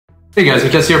Hey guys,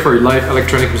 Mika's here for your live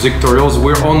electronic music tutorials.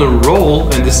 We're on a roll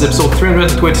and this is episode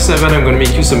 327. I'm going to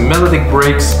make you some melodic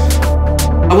breaks.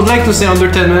 I would like to say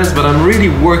under 10 minutes, but I'm really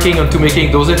working on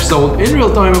making those episodes in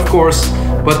real time, of course,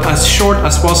 but as short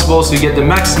as possible so you get the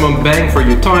maximum bang for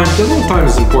your time. The little time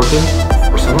is important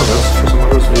for some of us, for some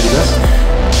others maybe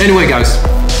less. Anyway guys,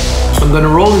 so I'm going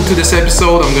to roll into this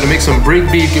episode. I'm going to make some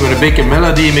breakbeat, I'm going to make a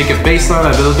melody, make a bass line.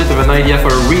 I have a little bit of an idea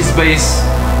for a Reese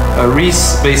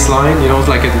bass line, you know, it's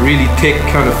like a really thick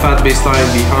kind of fat bass line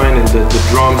behind and the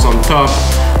drums on top.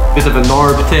 Bit of an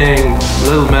arp thing,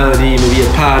 little melody, maybe a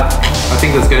pad. I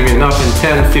think that's gonna be enough in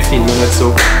 10-15 minutes,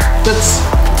 so let's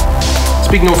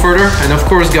speak no further. And of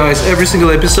course guys, every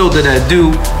single episode that I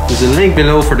do, there's a link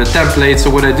below for the template. So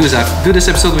what I do is I do this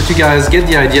episode with you guys, get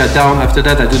the idea down. After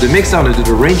that I do the mix down, I do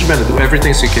the arrangement, I do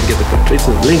everything so you can get the templates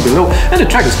and the link below. And the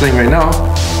track is playing right now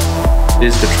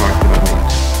is the track that I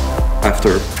made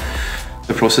after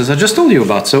the process I just told you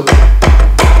about. So,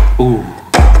 ooh.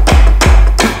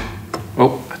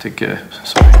 Oh, I think,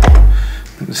 sorry,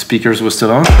 the speakers were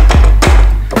still on.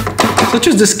 So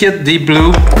choose this kit, Deep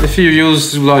Blue. If you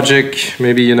use Logic,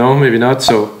 maybe you know, maybe not.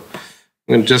 So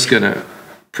I'm just gonna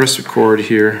press record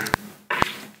here.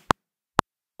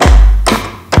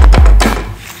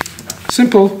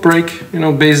 Simple break, you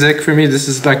know, basic. For me, this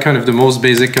is like kind of the most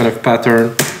basic kind of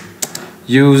pattern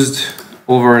used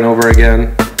over and over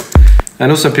again. I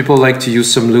know some people like to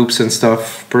use some loops and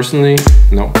stuff. Personally,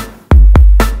 no.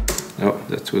 No,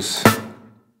 that was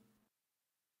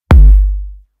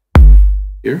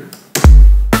here.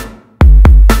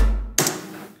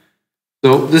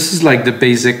 So this is like the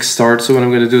basic start. So what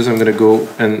I'm going to do is I'm going to go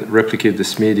and replicate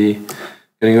this MIDI. I'm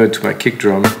going to go into my kick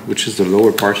drum, which is the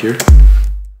lower part here.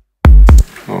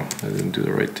 Oh, I didn't do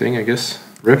the right thing, I guess.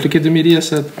 Replicate the MIDI, I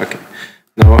said. Okay.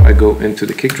 Now I go into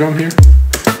the kick drum here.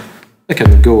 I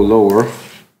can go lower,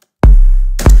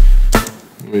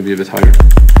 maybe a bit higher.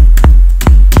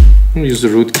 I'm going to use the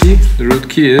root key. The root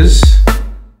key is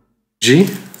G. I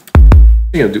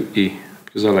think I'll do E,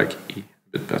 because I like E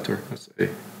a bit better. That's A.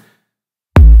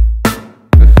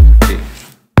 F, A.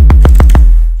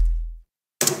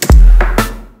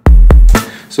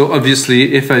 So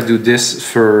obviously, if I do this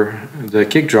for the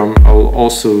kick drum, I will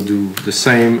also do the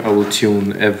same. I will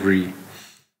tune every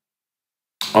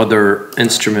other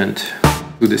instrument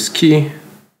to this key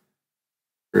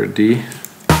or D.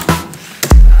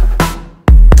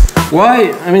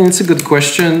 Why? I mean, it's a good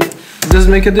question. Does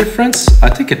it make a difference? I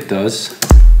think it does.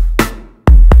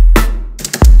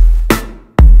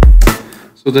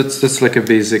 So that's like a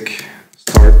basic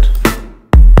start.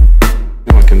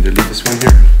 Now I can delete this one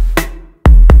here.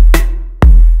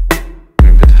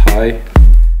 A bit high.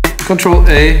 Control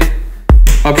A,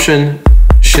 Option,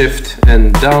 Shift,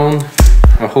 and down.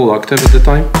 A whole octave at the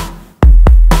time.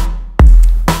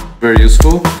 Very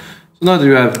useful. So now that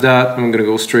you have that, I'm gonna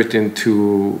go straight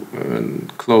into a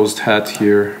closed hat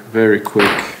here, very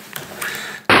quick.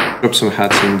 Drop some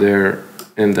hats in there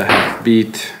in the half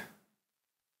beat.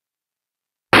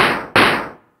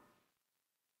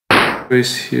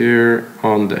 Bass here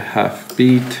on the half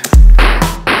beat.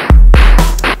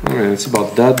 I mean, it's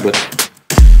about that, but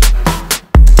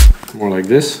more like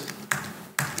this.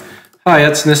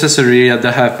 Hi-hats necessary at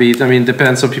the half beat. I mean,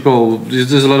 depends on people.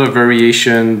 There's a lot of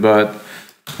variation, but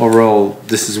overall,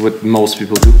 this is what most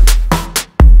people do.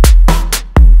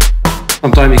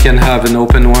 Sometimes you can have an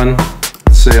open one,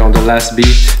 say on the last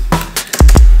beat.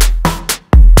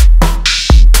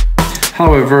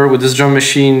 However, with this drum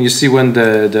machine, you see when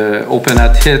the open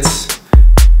hat hits,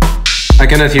 I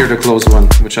cannot hear the closed one,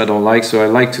 which I don't like. So I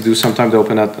like to do sometimes the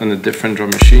open hat on a different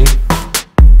drum machine.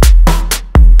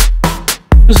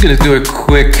 I'm just gonna do a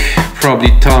quick,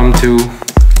 probably tom to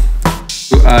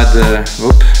add,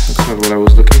 oh, that's not what I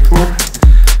was looking for.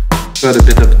 To add a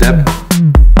bit of depth.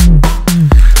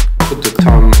 Put the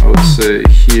tom, I would say,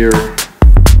 here,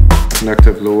 an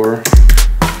octave lower.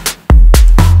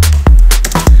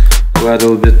 To add a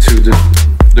little bit to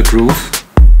the groove.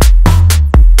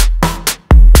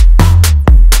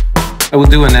 I will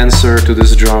do an answer to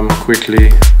this drum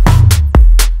quickly.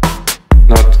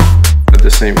 Not at the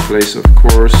same place, of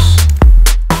course.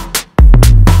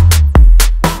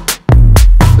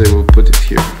 They will put it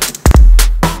here.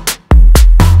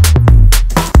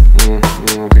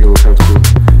 I think I will have to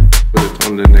put it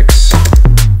on the next.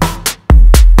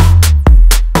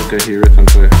 Okay, hear it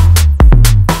until I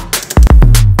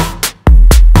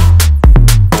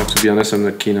have to be honest, I'm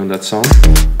not keen on that sound.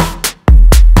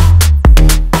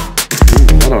 Ooh,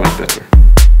 that I like better.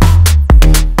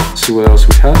 Let's see what else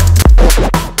we have.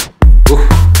 Ooh.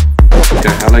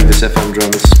 Okay, I like this FM drum,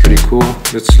 it's pretty cool.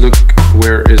 Let's look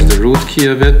where is the root key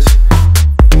of it.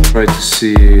 Try to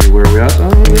see where we're at.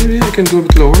 Oh, maybe I can go a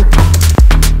bit lower.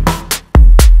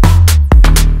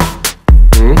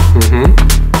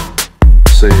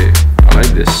 Say, I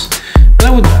like this. And I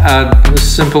would add a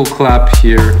simple clap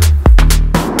here.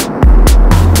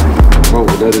 Oh,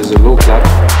 that is a low clap.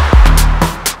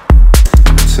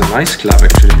 It's a nice clap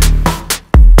actually.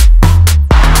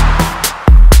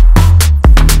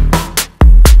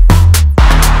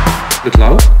 A bit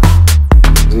loud.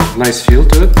 There's a nice feel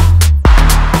to it.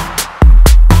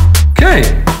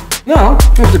 Okay, now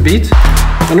we have the beat.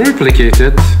 I'm gonna replicate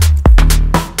it.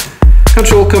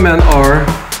 Control Command R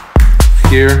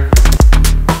here.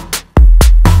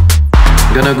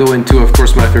 I'm gonna go into, of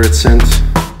course, my favorite synth,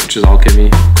 which is Alchemy,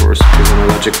 of course, because I'm a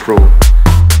Logic Pro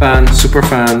fan, super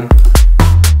fan.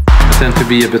 I tend to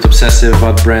be a bit obsessive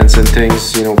about brands and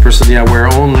things. You know, personally, I wear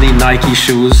only Nike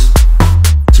shoes.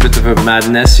 It's a bit of a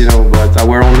madness, you know, but I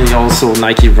wear only also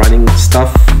Nike running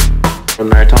stuff for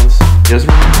marathons. Yes,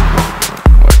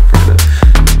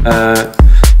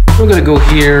 I'm gonna go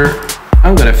here.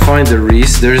 I'm gonna find the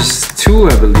Reese. There's two,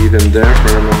 I believe, in there.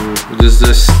 There's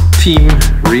this Team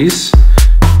Reese,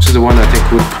 which is the one I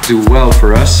think would do well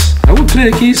for us. I will play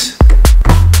the keys.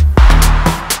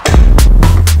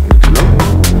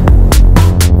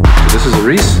 So this is a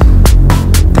Reese.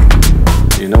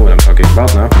 You know what I'm talking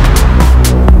about now.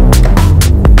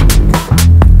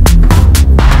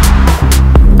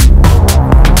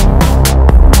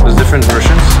 There's different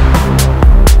versions.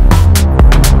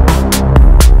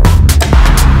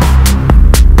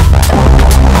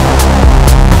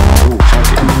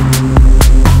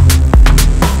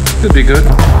 Could be good.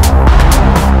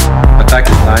 Attack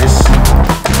is nice.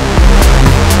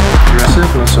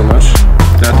 Aggressive, not so much.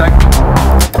 The attack,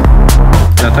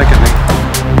 I think.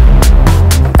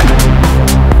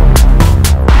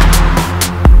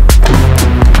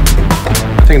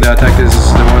 I think the attack is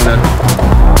the one that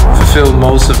fulfilled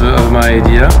most of my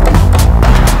idea.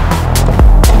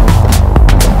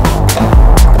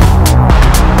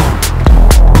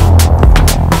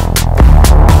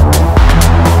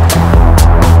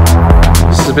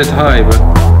 A bit high, but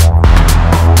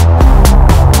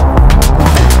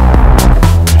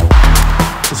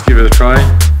let's give it a try.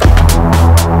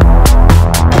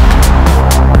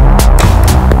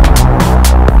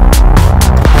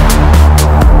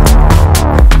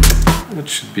 That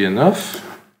should be enough.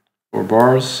 4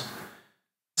 bars.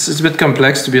 This is a bit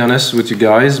complex, to be honest with you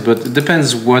guys, but it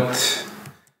depends what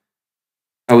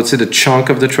I would say the chunk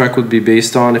of the track would be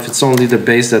based on. If it's only the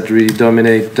bass that really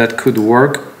dominate, that could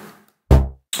work.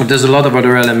 If there's a lot of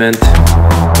other element,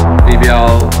 maybe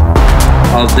I'll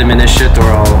diminish it or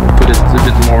I'll put it a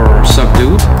bit more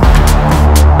subdued.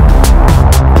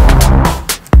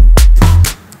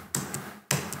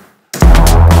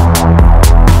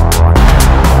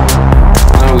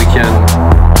 Now we can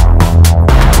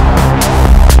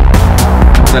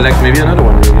select maybe another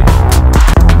one maybe.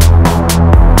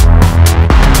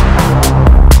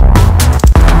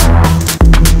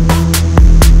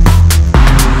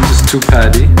 Too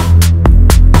paddy.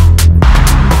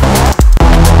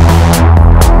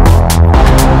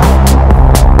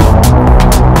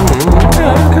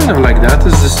 Yeah, kind of like that.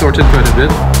 It's distorted quite a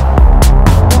bit.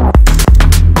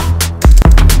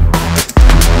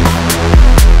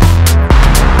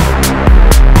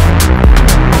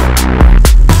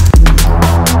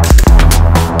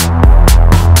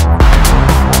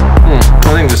 I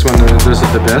think this one does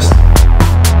it the best.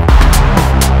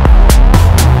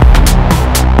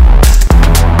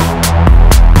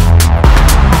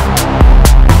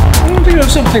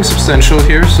 Something substantial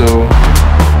here, so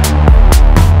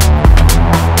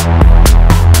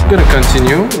I'm gonna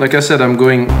continue. Like I said, I'm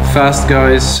going fast,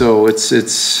 guys, so it's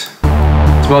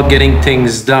about getting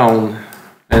things down.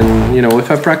 And you know, if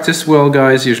I practice well,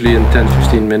 guys, usually in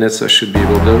 10-15 minutes I should be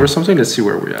able to deliver something. Let's see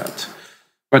where we're at.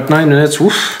 But 9 minutes,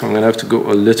 woof, I'm gonna have to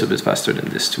go a little bit faster than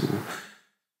this to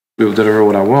be able to deliver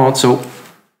what I want. So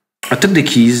I took the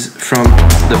keys from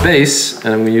the bass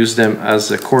and I'm gonna use them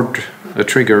as a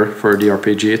trigger for the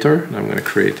arpeggiator. I'm going to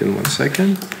create in 1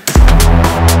 second.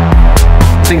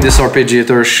 I think this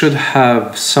arpeggiator should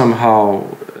have somehow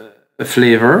a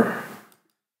flavor.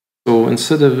 So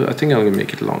instead of, I think I'm going to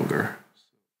make it longer.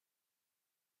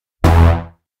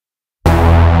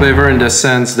 Flavor in the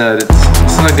sense that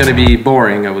it's not going to be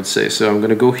boring, I would say. So I'm going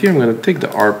to go here. I'm going to take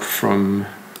the ARP from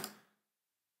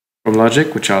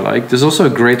Logic, which I like. There's also a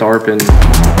great ARP in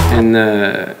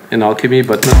Alchemy,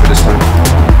 but not for this time.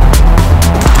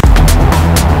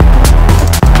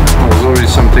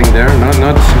 Something there,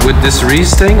 not with this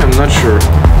Reese thing, I'm not sure.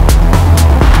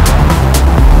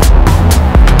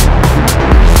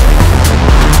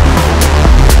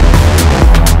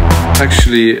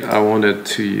 Actually, I wanted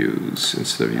to use,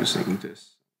 instead of using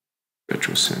this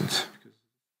retro synth, because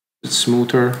it's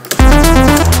smoother.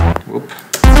 Whoop.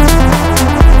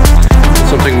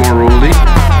 Something more rolly.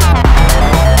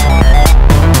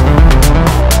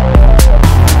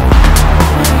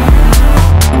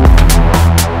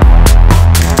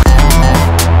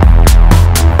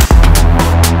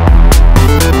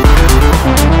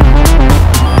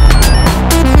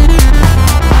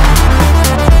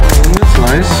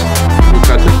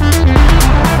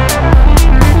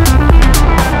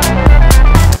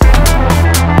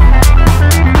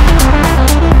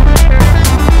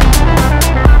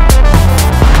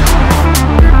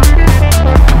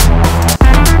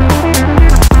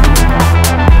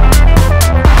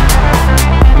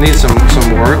 Needs some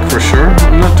work for sure.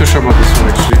 I'm not too sure about this one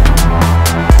actually.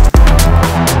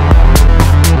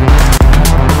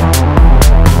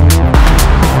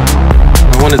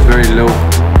 I want it very low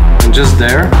and just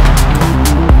there.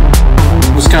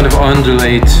 Just kind of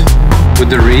undulate with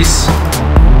the Reese.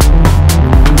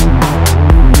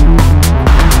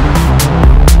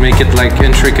 Make it like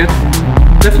intricate.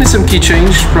 Definitely some key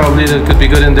change probably that could be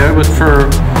good in there, but for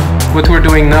what we're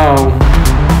doing now,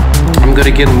 I'm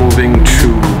gonna get moving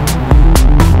through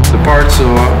the part, so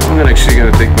I'm actually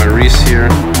gonna take my Reese here,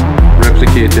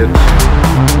 replicate it,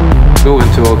 go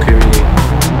into Alchemy,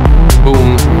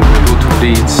 boom, I'm gonna go to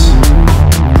leads.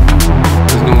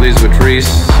 There's no leads with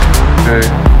Reese, okay.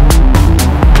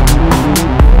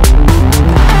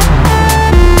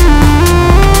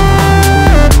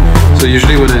 So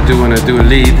usually what I do when I do a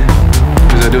lead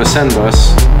is I do a send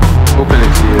bus, open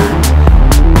it here.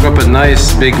 Up a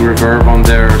nice big reverb on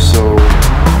there, so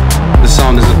the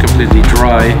sound isn't completely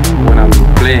dry when I'm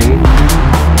playing.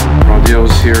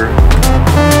 Audio's here.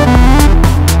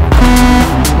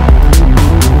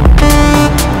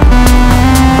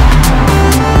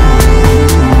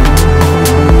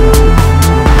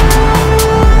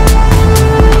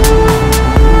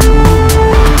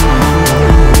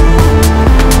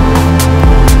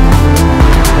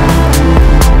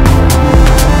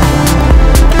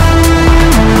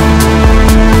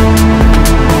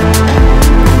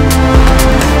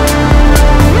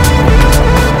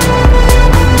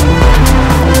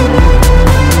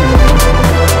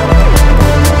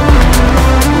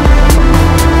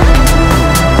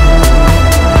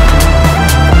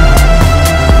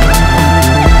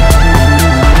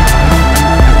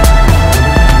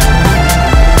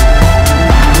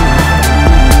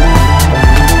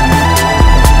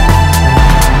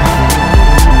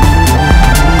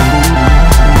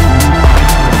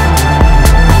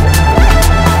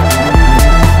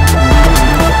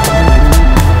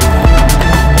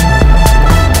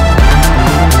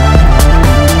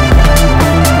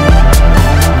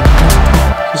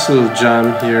 Little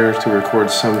jam here to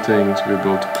record something to be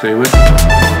able to play with.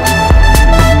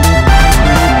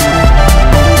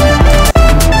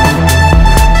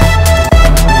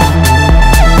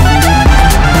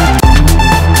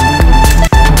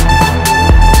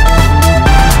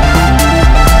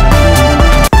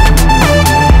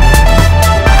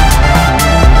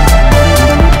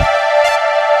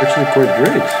 Actually quite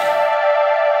great.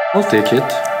 I'll take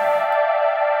it.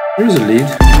 Here's a lead.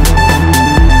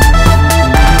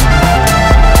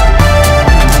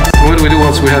 What do we do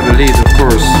once we have a lead, of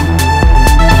course?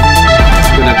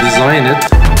 We're gonna design it.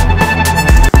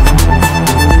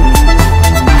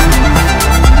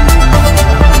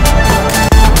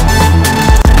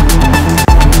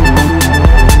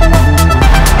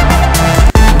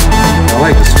 I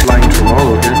like this flying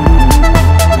tremolo here.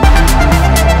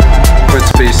 Quite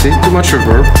spacey, too much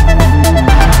reverb.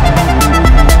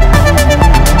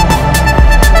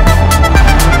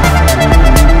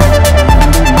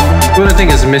 What I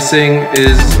think is missing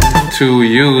is to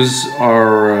use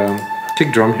our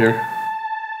kick drum here,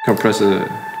 compress a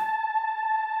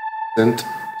synth,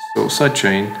 so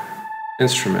sidechain,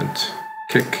 instrument,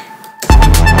 kick.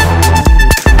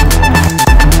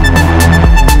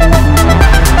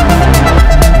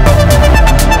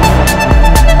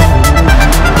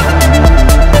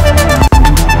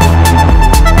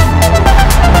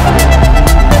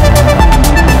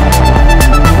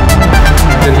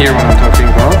 Then hear what I'm talking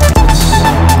about.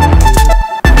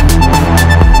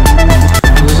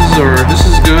 This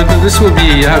is good. This will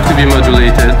be, have to be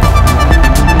modulated.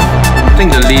 I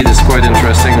think the lead is quite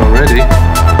interesting already.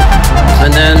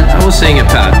 And then I was saying a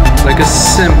pad, like a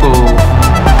simple,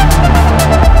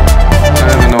 I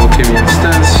have an Alchemy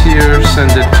instance here,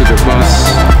 send it to the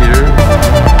bus here,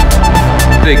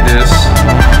 take this,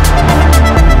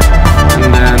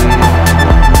 and then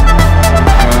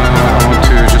I want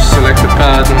to just select the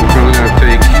pad, and I'm probably going to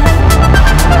take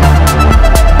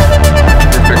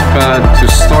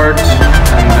part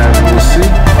and then we'll see.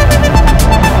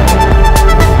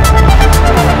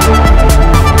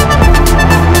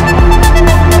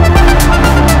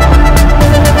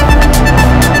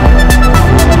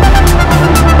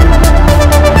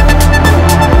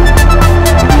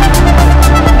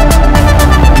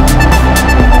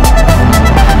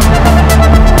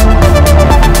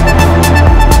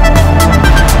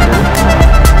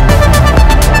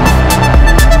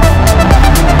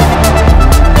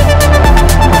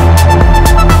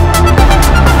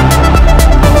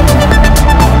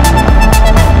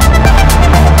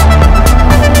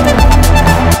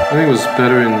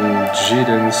 Better in G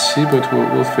than C, but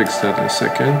we'll fix that in a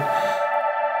second.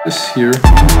 This here.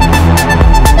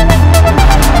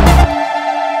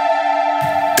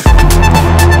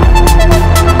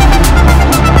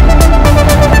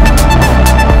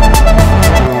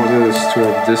 Oh, that is to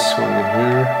have this one in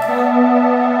here.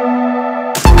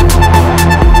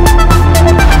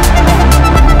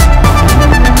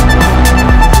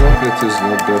 No, it is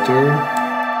not better.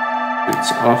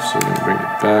 It's off, so we bring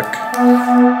it back.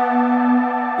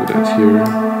 Do that here.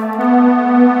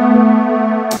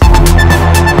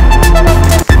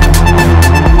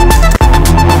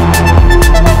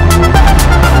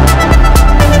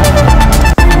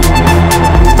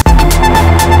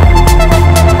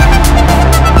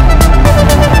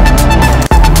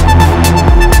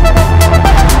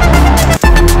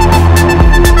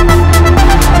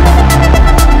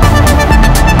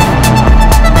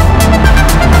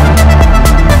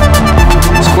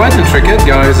 Intricate,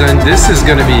 guys, and this is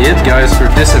gonna be it, guys, for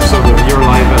this episode of your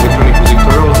live electronic music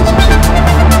tutorials. This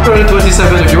episode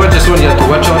 227. If you want this one, you have to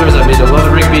watch